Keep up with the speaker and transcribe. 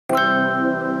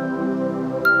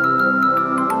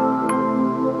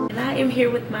here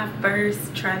with my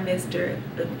first trimester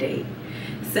update.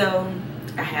 So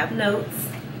I have notes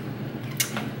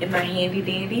in my handy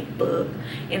dandy book,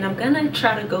 and I'm gonna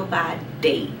try to go by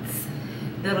dates.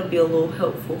 That'll be a little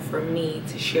helpful for me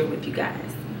to share with you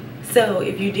guys. So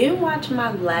if you didn't watch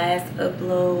my last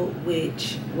upload,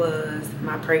 which was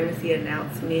my pregnancy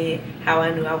announcement, how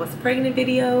I knew I was pregnant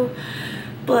video,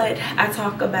 but I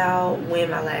talk about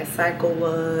when my last cycle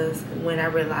was, when I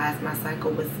realized my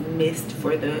cycle was missed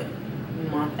for the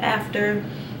month after,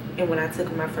 and when I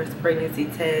took my first pregnancy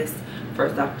test,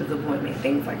 first doctor's appointment,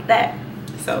 things like that.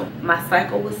 So my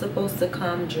cycle was supposed to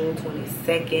come June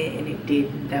 22nd, and it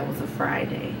didn't. That was a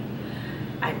Friday.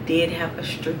 I did have a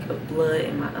streak of blood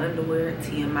in my underwear,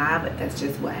 TMI, but that's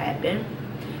just what happened.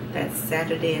 That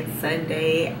Saturday and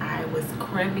Sunday, I was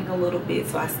cramping a little bit,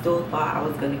 so I still thought I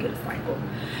was gonna get a cycle.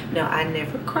 Now, I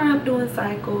never cramp during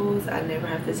cycles. I never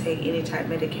have to take any type of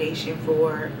medication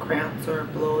for cramps or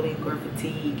bloating or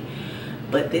fatigue.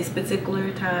 But this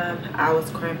particular time, I was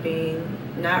cramping,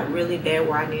 not really bad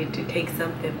where I needed to take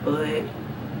something, but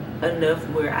enough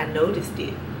where I noticed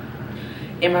it.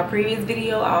 In my previous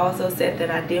video, I also said that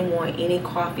I didn't want any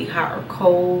coffee, hot or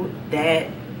cold. That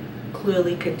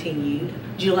clearly continued.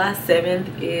 July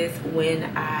 7th is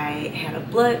when I had a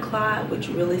blood clot, which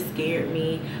really scared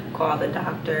me. Called the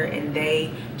doctor, and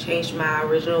they changed my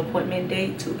original appointment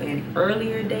date to an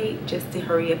earlier date just to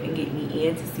hurry up and get me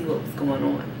in to see what was going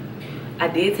on. I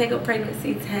did take a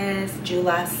pregnancy test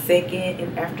July 2nd,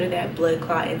 and after that blood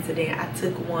clot incident, I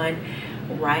took one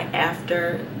right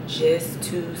after just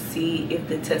to see if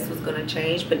the test was going to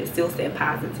change, but it still said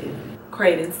positive.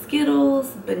 Craving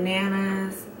Skittles,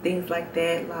 bananas, things like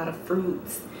that, a lot of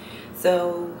fruits.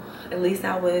 So at least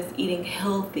I was eating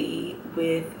healthy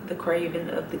with the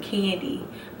craving of the candy,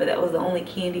 but that was the only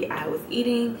candy I was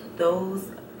eating.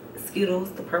 Those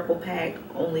Skittles, the purple pack,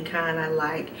 only kind I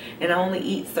like, and I only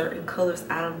eat certain colors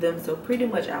out of them, so pretty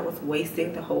much I was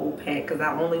wasting the whole pack because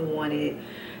I only wanted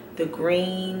the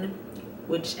green,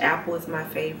 which apple is my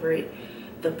favorite,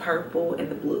 the purple,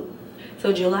 and the blue.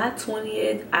 So July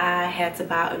 20th, I had to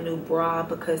buy a new bra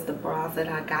because the bras that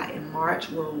I got in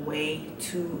March were way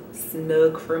too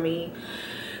snug for me.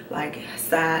 Like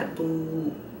side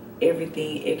boob,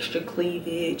 everything, extra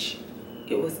cleavage.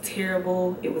 It was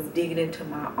terrible. It was digging into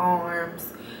my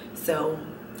arms. So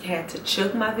I had to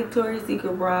chuck my Victoria's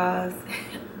Secret bras.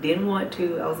 Didn't want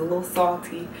to. I was a little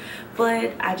salty.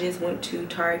 But I just went to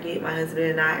Target, my husband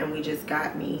and I, and we just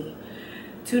got me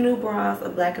two new bras, a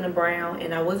black and a brown,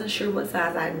 and I wasn't sure what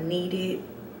size I needed,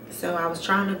 so I was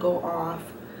trying to go off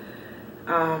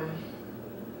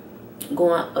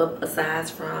going up a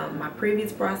size from my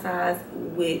previous bra size,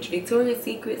 which Victoria's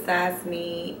Secret sized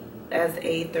me as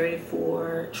a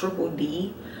 34 triple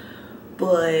D,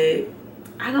 but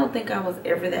I don't think I was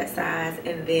ever that size,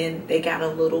 and then they got a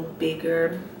little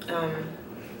bigger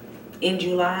in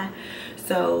July.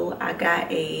 So I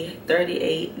got a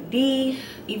 38D,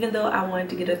 even though I wanted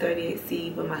to get a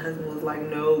 38C, but my husband was like,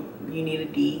 no, you need a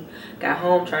D. Got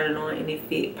home, tried it on, and it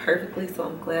fit perfectly, so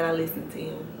I'm glad I listened to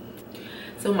him.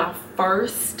 So my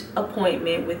first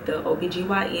appointment with the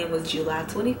OBGYN was July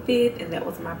 25th, and that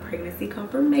was my pregnancy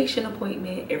confirmation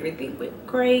appointment. Everything went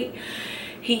great.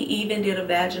 He even did a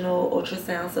vaginal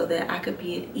ultrasound so that I could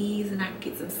be at ease and I could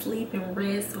get some sleep and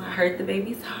rest. So I heard the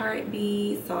baby's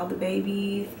heartbeat, saw the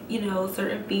baby's, you know,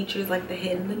 certain features like the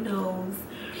head and the nose.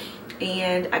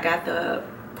 And I got the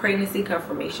pregnancy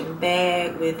confirmation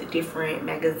bag with different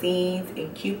magazines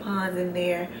and coupons in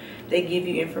there. They give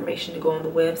you information to go on the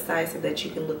website so that you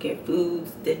can look at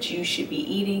foods that you should be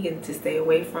eating and to stay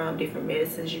away from, different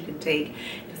medicines you can take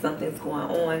if something's going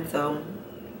on. So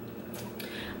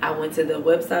I went to the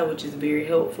website, which is very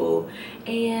helpful,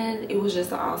 and it was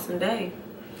just an awesome day.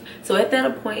 So at that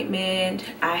appointment,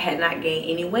 I had not gained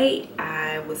any weight.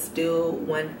 I was still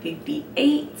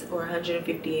 158 or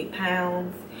 158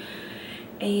 pounds.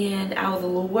 And I was a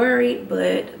little worried,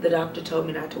 but the doctor told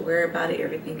me not to worry about it.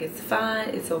 Everything is fine.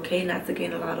 It's okay not to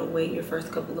gain a lot of weight your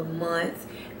first couple of months.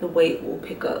 The weight will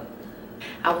pick up.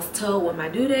 I was told when my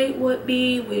due date would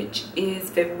be, which is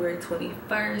February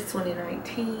 21st,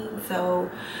 2019. So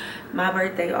my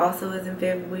birthday also is in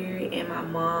February, and my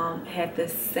mom had the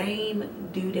same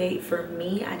due date for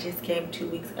me. I just came 2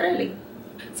 weeks early.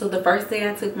 So the first day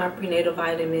I took my prenatal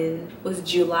vitamin was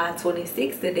July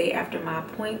 26th, the day after my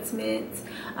appointment.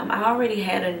 I already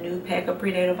had a new pack of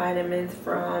prenatal vitamins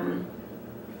from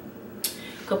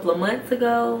couple of months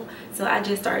ago, so I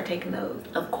just started taking those.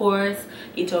 Of course,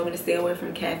 he told me to stay away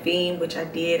from caffeine, which I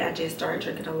did. I just started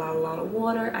drinking a lot of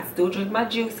water. I still drink my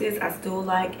juices. I still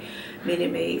like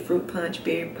Minute Maid, fruit punch,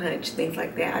 berry punch, things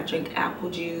like that. I drink apple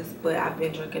juice, but I've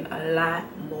been drinking a lot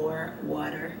more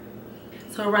water.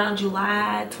 So around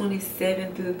July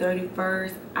 27th through the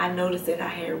 31st, I noticed that I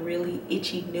had really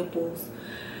itchy nipples,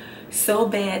 so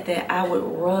bad that I would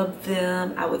rub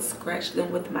them, I would scratch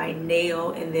them with my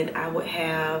nail, and then I would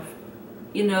have,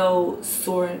 you know,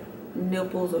 sore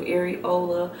nipples or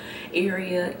areola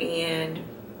area, and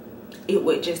it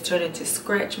would just turn into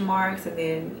scratch marks, and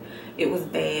then it was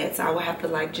bad. So I would have to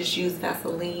like just use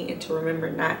Vaseline and to remember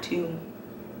not to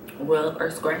rub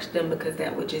or scratch them because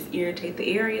that would just irritate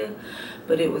the area.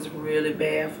 But it was really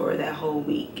bad for that whole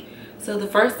week. So the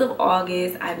 1st of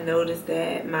August, I noticed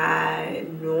that my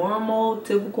normal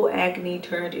typical acne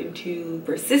turned into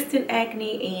persistent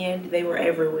acne, and they were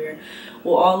everywhere.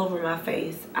 Well, all over my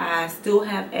face. I still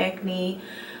have acne,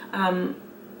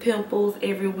 pimples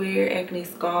everywhere, acne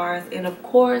scars, and of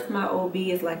course my OB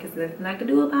is like, there's nothing I can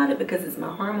do about it because it's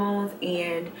my hormones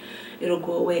and it'll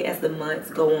go away as the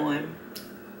months go on.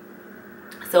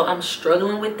 So I'm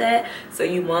struggling with that. So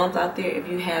you moms out there, if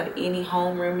you have any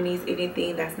home remedies,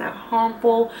 anything that's not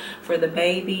harmful for the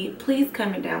baby, please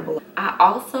comment down below. I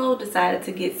also decided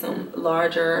to get some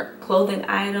larger clothing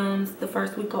items the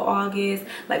 1st week of August.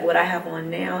 Like what I have on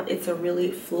now, it's a really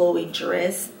flowy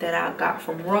dress that I got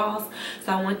from Ross.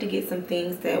 So I wanted to get some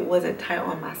things that wasn't tight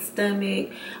on my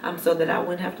stomach, so that I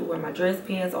wouldn't have to wear my dress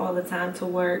pants all the time to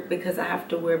work, because I have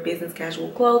to wear business casual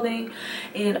clothing.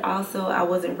 And also I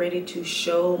wasn't ready to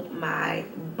show my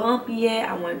bump yet.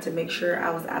 I wanted to make sure I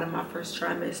was out of my 1st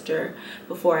trimester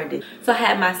before I did. So I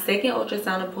had my 2nd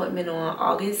ultrasound appointment on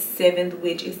August 7th,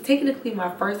 which is technically my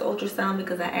 1st ultrasound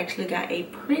because I actually got a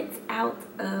print out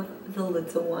of the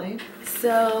little one.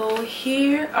 So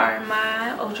here are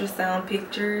my ultrasound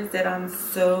pictures that I'm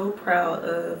so proud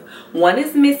of. One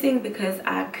is missing because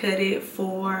I cut it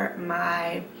for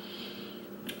my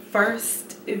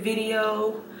 1st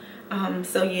video.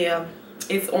 So yeah,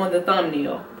 it's on the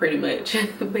thumbnail pretty much.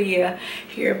 But yeah,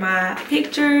 here are my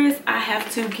pictures. I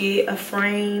have to get a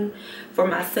frame for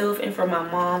myself and for my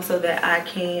mom so that I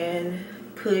can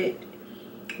put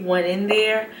one in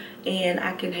there and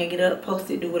I can hang it up,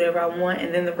 post it, do whatever I want,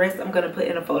 and then the rest I'm gonna put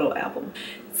in a photo album.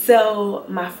 So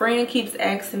my friend keeps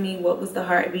asking me what was the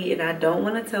heartbeat, and I don't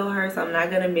want to tell her, so I'm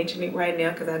not gonna mention it right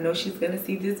now because I know she's gonna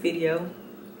see this video.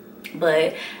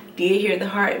 But did hear the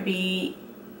heartbeat.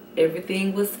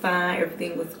 Everything was fine,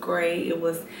 everything was great. It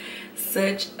was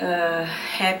such a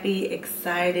happy,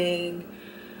 exciting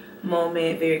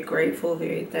moment, very grateful,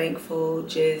 very thankful,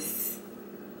 just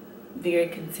very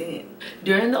content.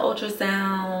 During the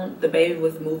ultrasound, the baby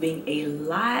was moving a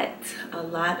lot,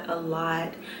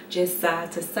 just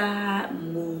side to side,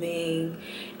 moving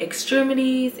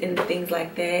extremities and things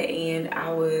like that, and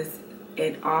I was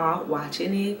in awe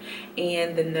watching it.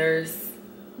 And the nurse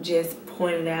just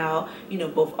pointed out, you know,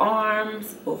 both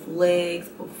arms, both legs,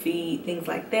 both feet, things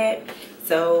like that.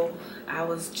 So I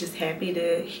was just happy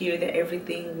to hear that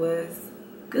everything was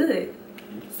good.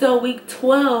 So week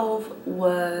 12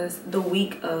 was the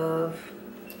week of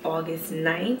August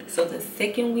 9th, so the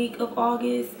 2nd week of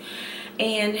August,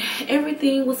 and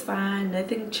everything was fine,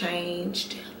 nothing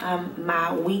changed.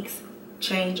 My weeks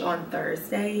change on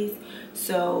Thursdays,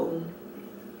 so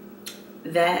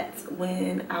that's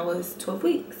when I was 12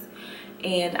 weeks.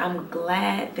 And I'm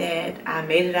glad that I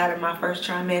made it out of my 1st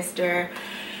trimester.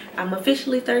 I'm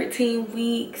officially 13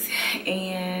 weeks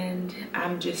and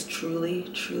I'm just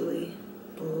truly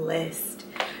blessed.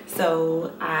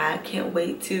 So I can't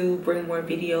wait to bring more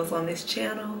videos on this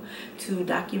channel to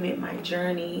document my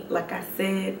journey. Like I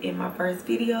said in my 1st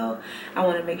video, I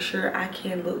want to make sure I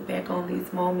can look back on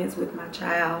these moments with my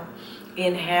child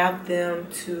and have them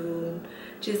to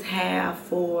just have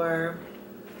for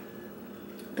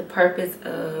the purpose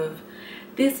of,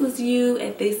 this was you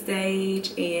at this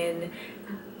stage and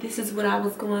this is what I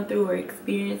was going through or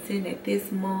experiencing at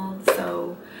this month.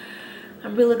 So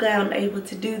I'm really glad I'm able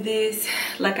to do this.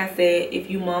 Like I said, if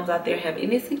you moms out there have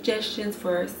any suggestions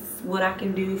for what I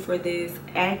can do for this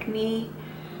acne,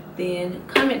 then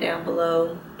comment down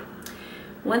below.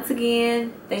 Once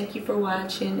again, thank you for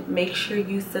watching. Make sure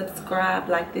you subscribe,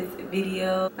 like this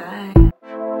video. Bye.